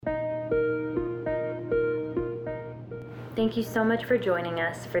Thank you so much for joining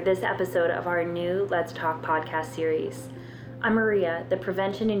us for this episode of our new Let's Talk podcast series. I'm Maria, the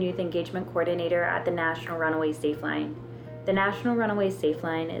Prevention and Youth Engagement Coordinator at the National Runaway Safe Line. The National Runaway Safe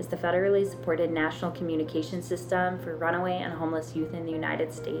Line is the federally supported national communication system for runaway and homeless youth in the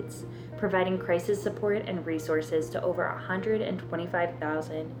United States, providing crisis support and resources to over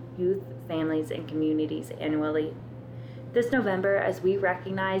 125,000 youth, families, and communities annually. This November, as we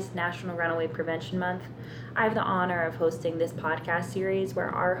recognize National Runaway Prevention Month, I have the honor of hosting this podcast series where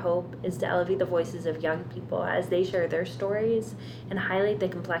our hope is to elevate the voices of young people as they share their stories and highlight the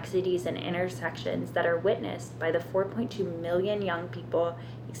complexities and intersections that are witnessed by the 4.2 million young people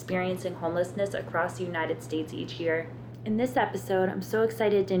experiencing homelessness across the United States each year. In this episode, I'm so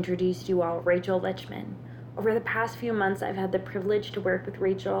excited to introduce you all Rachel Litchman. Over the past few months, I've had the privilege to work with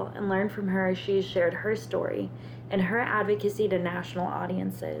Rachel and learn from her as she has shared her story and her advocacy to national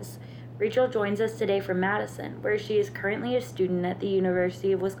audiences. Rachel joins us today from Madison, where she is currently a student at the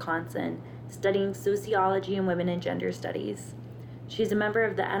University of Wisconsin, studying sociology and women and gender studies. She's a member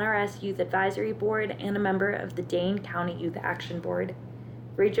of the NRS Youth Advisory Board and a member of the Dane County Youth Action Board.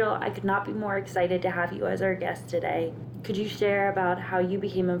 Rachel, I could not be more excited to have you as our guest today. Could you share about how you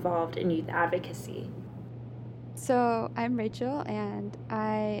became involved in youth advocacy? So I'm Rachel, and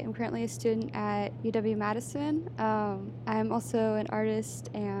I am currently a student at UW-Madison. I'm also an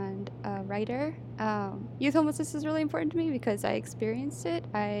artist and a writer. Youth homelessness is really important to me because I experienced it.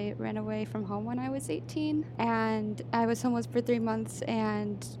 I ran away from home when I was 18, and I was homeless for 3 months,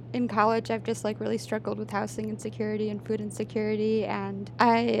 and in college I've just really struggled with housing insecurity and food insecurity, and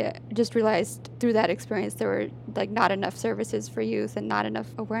I just realized through that experience there were not enough services for youth and not enough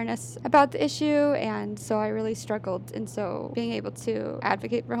awareness about the issue, and so I really struggled. And so being able to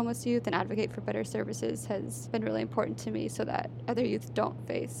advocate for homeless youth and advocate for better services has been really important to me so that other youth don't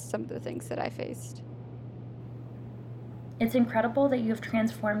face some of the things that I faced. It's incredible that you have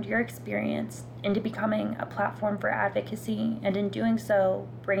transformed your experience into becoming a platform for advocacy and in doing so,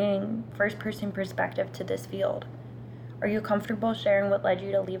 bringing first-person perspective to this field. Are you comfortable sharing what led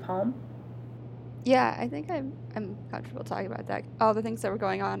you to leave home? Yeah, I think I'm comfortable talking about that. All the things that were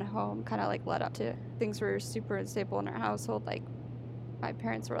going on at home kind of led up to things were super unstable in our household. My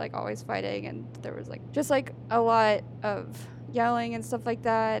parents were always fighting, and there was just a lot of yelling and stuff like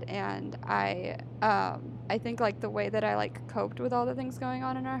that. And I think the way that I coped with all the things going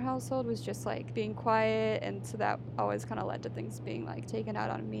on in our household was just being quiet, and so that always kind of led to things being taken out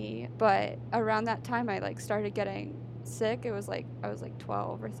on me. But around that time I started getting sick. It was I was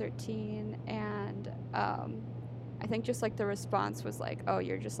 12 or 13, and I think just the response was oh,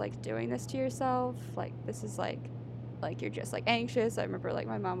 you're just doing this to yourself, this is you're just anxious. I remember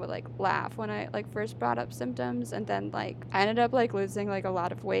my mom would laugh when I first brought up symptoms, and then I ended up losing a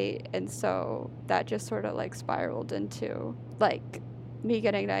lot of weight, and so that just sort of spiraled into me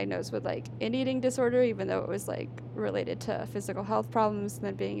getting diagnosed with an eating disorder, even though it was related to physical health problems, and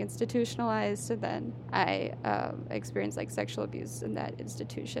then being institutionalized, and then I experienced sexual abuse in that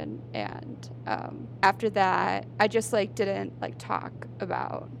institution. And after that I just didn't talk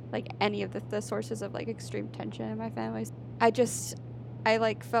about any of the sources of extreme tension in my family. I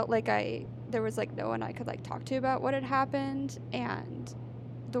felt there was no one I could talk to about what had happened, and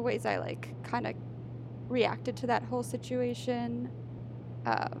the ways I kind of reacted to that whole situation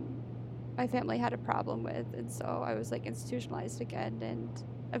my family had a problem with, and so I was institutionalized again. And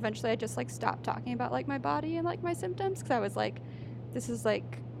eventually I just stopped talking about my body and my symptoms, because I was this is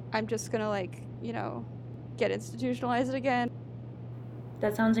I'm just gonna get institutionalized again.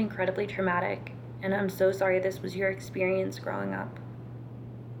 That sounds incredibly traumatic, and I'm so sorry this was your experience growing up.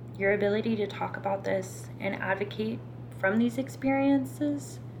 Your ability to talk about this and advocate from these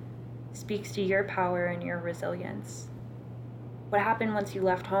experiences speaks to your power and your resilience. What happened once you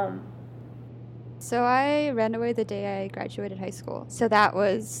left home? So I ran away the day I graduated high school. So that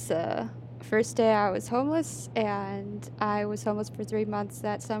was the first day I was homeless, and I was homeless for 3 months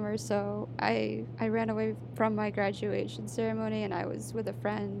that summer. So I ran away from my graduation ceremony, and I was with a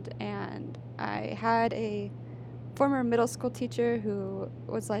friend, and I had a former middle school teacher who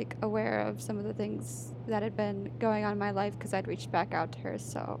was aware of some of the things that had been going on in my life, because I'd reached back out to her.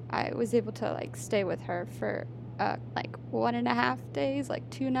 So I was able to stay with her for 1.5 days,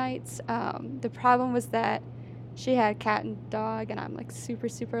 2 nights. The problem was that she had cat and dog, and I'm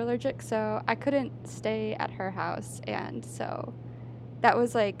super allergic, so I couldn't stay at her house. And so that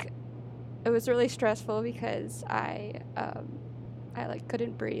was it was really stressful, because I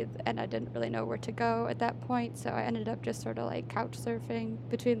couldn't breathe, and I didn't really know where to go at that point. So I ended up just sort of couch surfing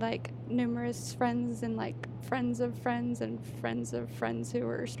between numerous friends, and friends of friends and friends of friends who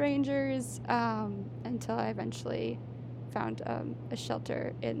were strangers, until I eventually found a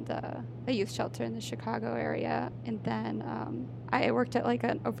shelter a youth shelter in the Chicago area, and then I worked at like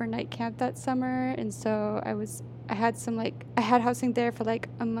an overnight camp that summer, and so I had housing there for like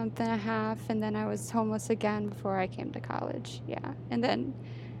a month and a half, and then I was homeless again before I came to college. Yeah, and then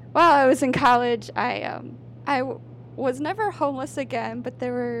while I was in college, I was never homeless again, but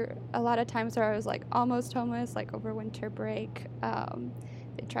there were a lot of times where I was like almost homeless, like over winter break.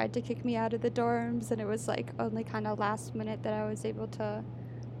 They tried to kick me out of the dorms, and it was like only kind of last minute that I was able to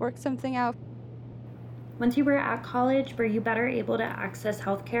work something out. Once you were at college, were you better able to access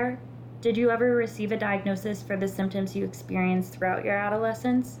healthcare? Did you ever receive a diagnosis for the symptoms you experienced throughout your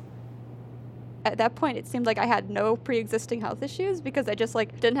adolescence? At that point, it seemed like I had no pre-existing health issues because I just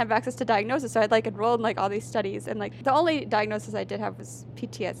like didn't have access to diagnosis. So I'd like enrolled in like all these studies, and like the only diagnosis I did have was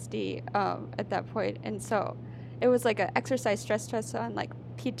PTSD at that point. And so it was like an exercise stress test on like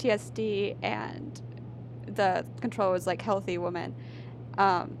PTSD, and the control was like healthy woman.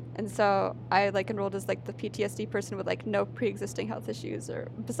 And so I like enrolled as like the PTSD person with like no pre-existing health issues or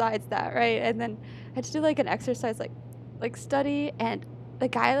besides that, right? And then I had to do like an exercise like study, and the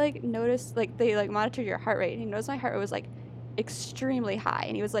guy like noticed, like they like monitored your heart rate, and he noticed my heart rate was like extremely high,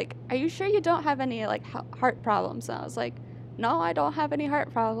 and he was like, "Are you sure you don't have any like heart problems?" And I was like, "No, I don't have any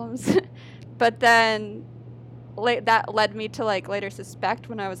heart problems." But then that led me to like later suspect,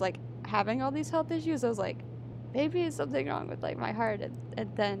 when I was like having all these health issues, I was like, maybe it's something wrong with like my heart.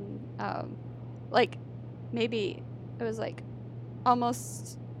 And then like maybe it was like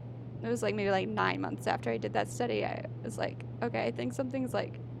maybe like 9 months after I did that study, I was like, okay, I think something's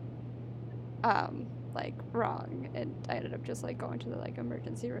like wrong, and I ended up just like going to the like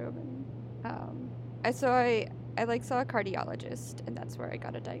emergency room, and I saw a cardiologist, and that's where I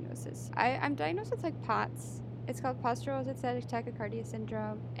got a diagnosis. I'm diagnosed with like POTS. It's called postural orthostatic tachycardia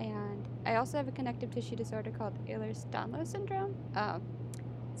syndrome, and I also have a connective tissue disorder called Ehlers-Danlos syndrome.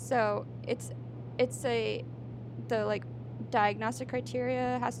 So the like diagnostic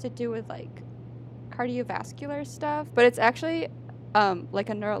criteria has to do with like cardiovascular stuff, but it's actually like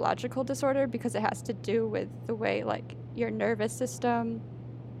a neurological disorder because it has to do with the way like your nervous system,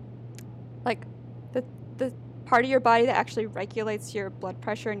 like the part of your body that actually regulates your blood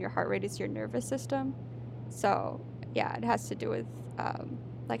pressure and your heart rate is your nervous system. So yeah, it has to do with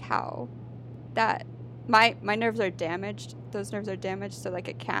like how that my nerves are damaged. Those nerves are damaged, so like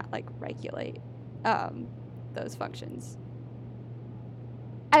it can't like regulate those functions.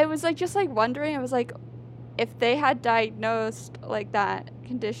 I was like just like wondering, I was like, if they had diagnosed like that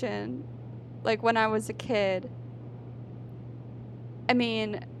condition like when I was a kid, I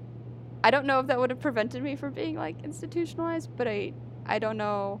mean, I don't know if that would have prevented me from being like institutionalized, but I don't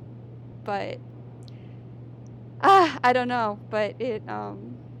know, but I don't know, but it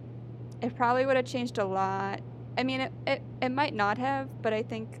probably would have changed a lot. I mean, it might not have, but I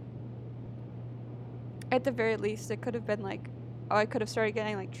think at the very least it could have been like, oh, I could have started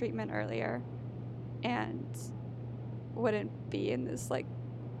getting like treatment earlier and wouldn't be in this like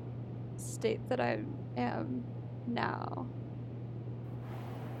state that I am now.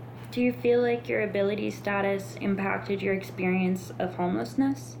 Do you feel like your ability status impacted your experience of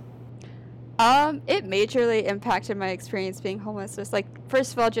homelessness? It majorly impacted my experience being homeless. Just like,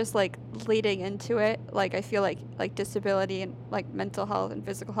 first of all, just like leading into it, like I feel like disability and like mental health and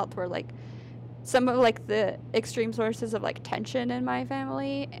physical health were like some of like the extreme sources of like tension in my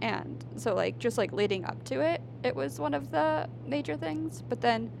family, and so like just like leading up to it, it was one of the major things. But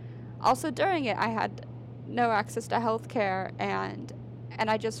then also during it, I had no access to healthcare, and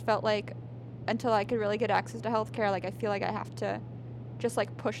I just felt like until I could really get access to healthcare, like I feel like I have to just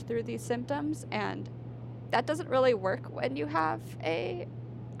like push through these symptoms, and that doesn't really work when you have a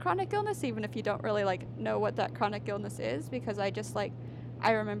chronic illness, even if you don't really like know what that chronic illness is, because I just like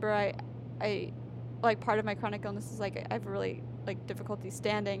I remember I like part of my chronic illness is like I have really like difficulty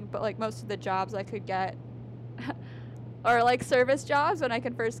standing, but like most of the jobs I could get are like service jobs when I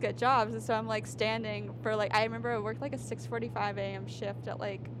could first get jobs, and so I'm like standing for like I remember I worked like a 6:45 a.m. shift at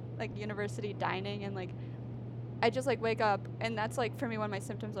like university dining, and like I just like wake up, and that's like for me when my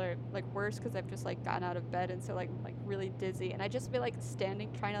symptoms are like worse because I've just like gotten out of bed, and so like I'm like really dizzy, and I just be like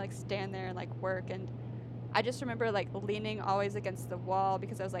standing, trying to like stand there and like work, and I just remember like leaning always against the wall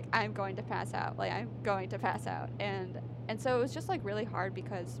because I was like, I'm going to pass out, and so it was just like really hard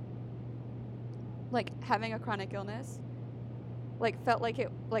because like having a chronic illness like felt like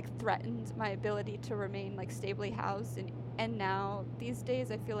it like threatened my ability to remain like stably housed, and now these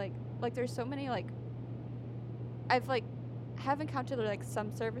days I feel like there's so many like I've like have encountered like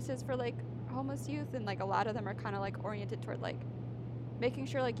some services for like homeless youth, and like a lot of them are kind of like oriented toward like making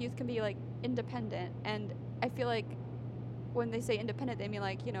sure like youth can be like independent, and I feel like when they say independent, they mean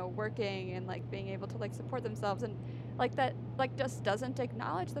like, you know, working and like being able to like support themselves, and like that like just doesn't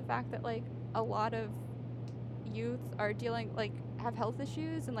acknowledge the fact that like a lot of youth are dealing like have health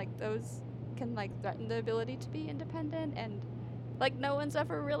issues, and like those can like threaten the ability to be independent, and like no one's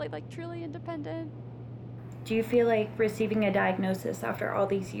ever really like truly independent. Do you feel like receiving a diagnosis after all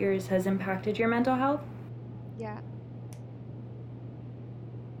these years has impacted your mental health?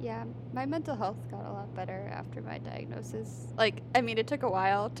 Yeah, my mental health got a lot better after my diagnosis. Like, I mean, it took a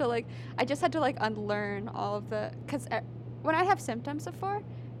while to like, I just had to like unlearn all of the, because when I have symptoms before,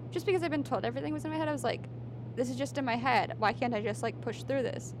 just because I've been told everything was in my head, I was like, this is just in my head. Why can't I just like push through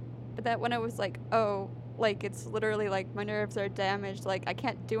this? But that when I was like, oh, like it's literally like my nerves are damaged, like I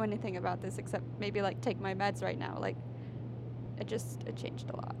can't do anything about this except maybe like take my meds right now. Like, it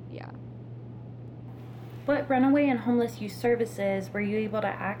changed a lot, yeah. What runaway and homeless youth services were you able to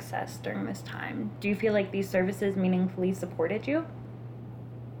access during this time? Do you feel like these services meaningfully supported you?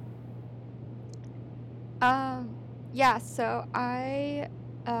 Yeah, so I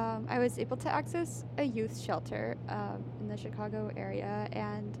was able to access a youth shelter in the Chicago area,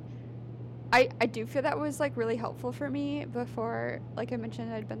 and I do feel that was like really helpful for me. Before, like I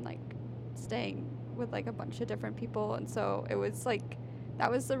mentioned, I'd been like staying with like a bunch of different people, and so it was like that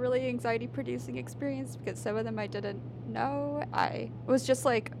was a really anxiety producing experience because some of them I didn't know. I was just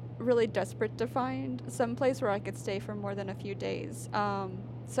like really desperate to find some place where I could stay for more than a few days.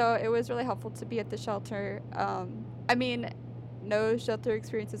 So it was really helpful to be at the shelter. I mean, no shelter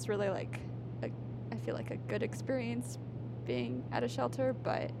experience is really like I feel like a good experience being at a shelter,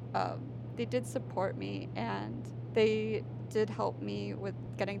 but they did support me, and they did help me with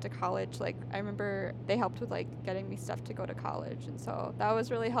getting to college. Like, I remember they helped with like getting me stuff to go to college, and so that was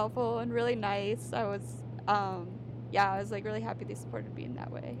really helpful and really nice. I was like really happy they supported me in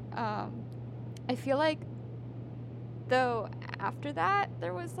that way. I feel like though after that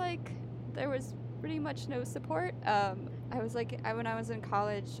there was pretty much no support. When I was in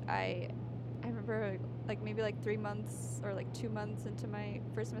college, I remember like maybe like 3 months or like 2 months into my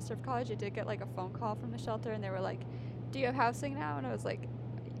first semester of college, I did get like a phone call from the shelter, and they were like, do you have housing now? And I was like,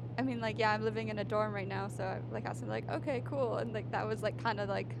 I mean, like, yeah, I'm living in a dorm right now, so I like asked them like, okay, cool. And like that was like kind of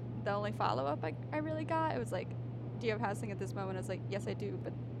like the only follow-up I really got. It was like, do you have housing at this moment? I was like, yes, I do.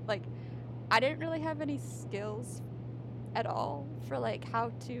 But like I didn't really have any skills at all for like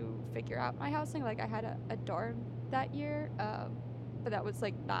how to figure out my housing. Like, I had a dorm that year, but that was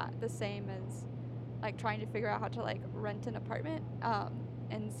like not the same as like trying to figure out how to like rent an apartment,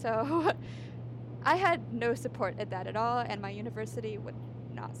 and so I had no support at that at all, and my university would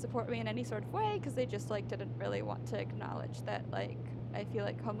not support me in any sort of way because they just like didn't really want to acknowledge that like I feel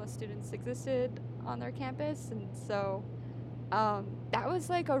like homeless students existed on their campus. And so that was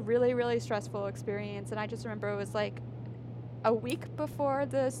like a really, really stressful experience. And I just remember it was like a week before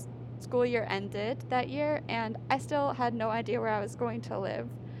the school year ended that year, and I still had no idea where I was going to live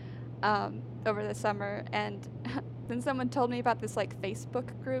over the summer. And then someone told me about this like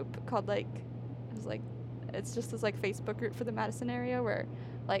Facebook group called it's just this like Facebook group for the Madison area where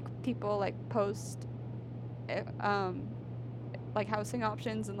like people like post like housing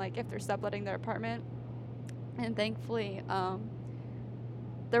options and like if they're subletting their apartment. And thankfully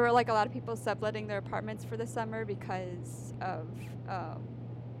there were like a lot of people subletting their apartments for the summer because of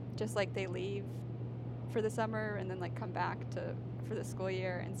just like they leave for the summer and then like come back for the school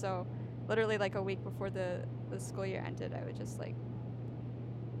year. And so literally like a week before the school year ended, I was like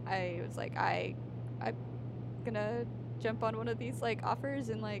I'm gonna jump on one of these like offers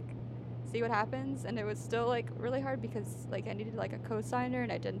and like see what happens. And it was still like really hard because like I needed like a co-signer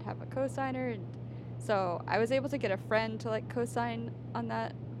and I didn't have a co-signer, and so I was able to get a friend to like co-sign on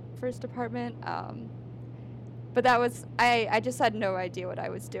that first apartment. But that was I just had no idea what I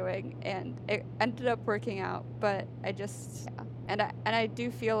was doing, and it ended up working out. But I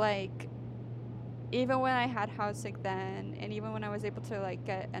do feel like even when I had housing then, and even when I was able to like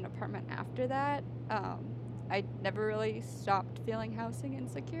get an apartment after that, I never really stopped feeling housing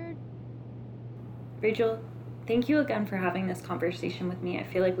insecure. Rachel, thank you again for having this conversation with me. I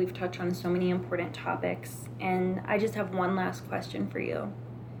feel like we've touched on so many important topics, and I just have one last question for you.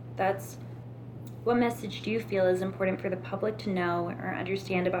 That's, what message do you feel is important for the public to know or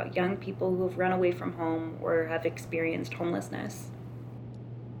understand about young people who have run away from home or have experienced homelessness?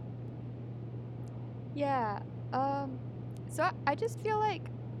 Yeah. So I just feel like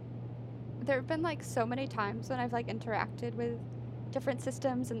there have been like so many times when I've like interacted with different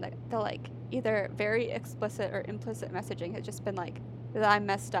systems, and the like either very explicit or implicit messaging has just been like that I'm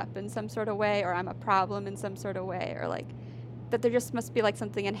messed up in some sort of way, or I'm a problem in some sort of way, or like that there just must be like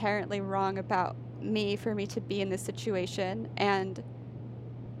something inherently wrong about me for me to be in this situation. And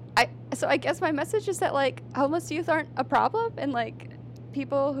so I guess my message is that like homeless youth aren't a problem, and like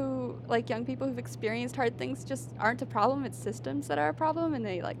people who like young people who've experienced hard things just aren't a problem. It's systems that are a problem, and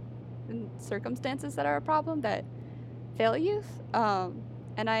and circumstances that are a problem that fail youth.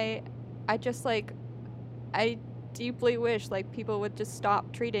 And I just like I deeply wish like people would just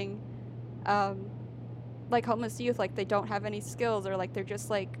stop treating like homeless youth like they don't have any skills, or like they're just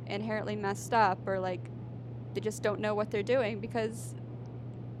like inherently messed up, or like they just don't know what they're doing, because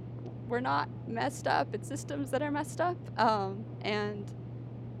we're not messed up. It's systems that are messed up. And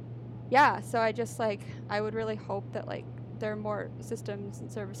yeah, so I just like I would really hope that like there are more systems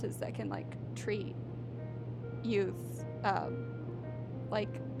and services that can like treat youth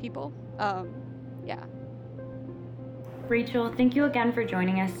like people. Yeah. Rachel, thank you again for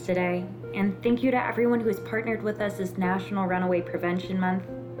joining us today. And thank you to everyone who has partnered with us this National Runaway Prevention Month.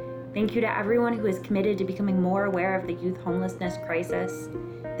 Thank you to everyone who is committed to becoming more aware of the youth homelessness crisis.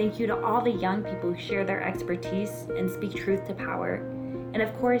 Thank you to all the young people who share their expertise and speak truth to power. And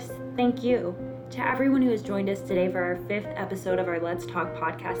of course, thank you to everyone who has joined us today for our 5th episode of our Let's Talk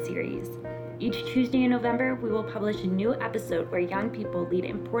podcast series. Each Tuesday in November, we will publish a new episode where young people lead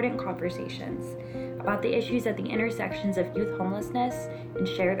important conversations about the issues at the intersections of youth homelessness and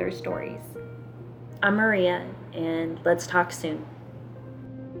share their stories. I'm Maria, and let's talk soon.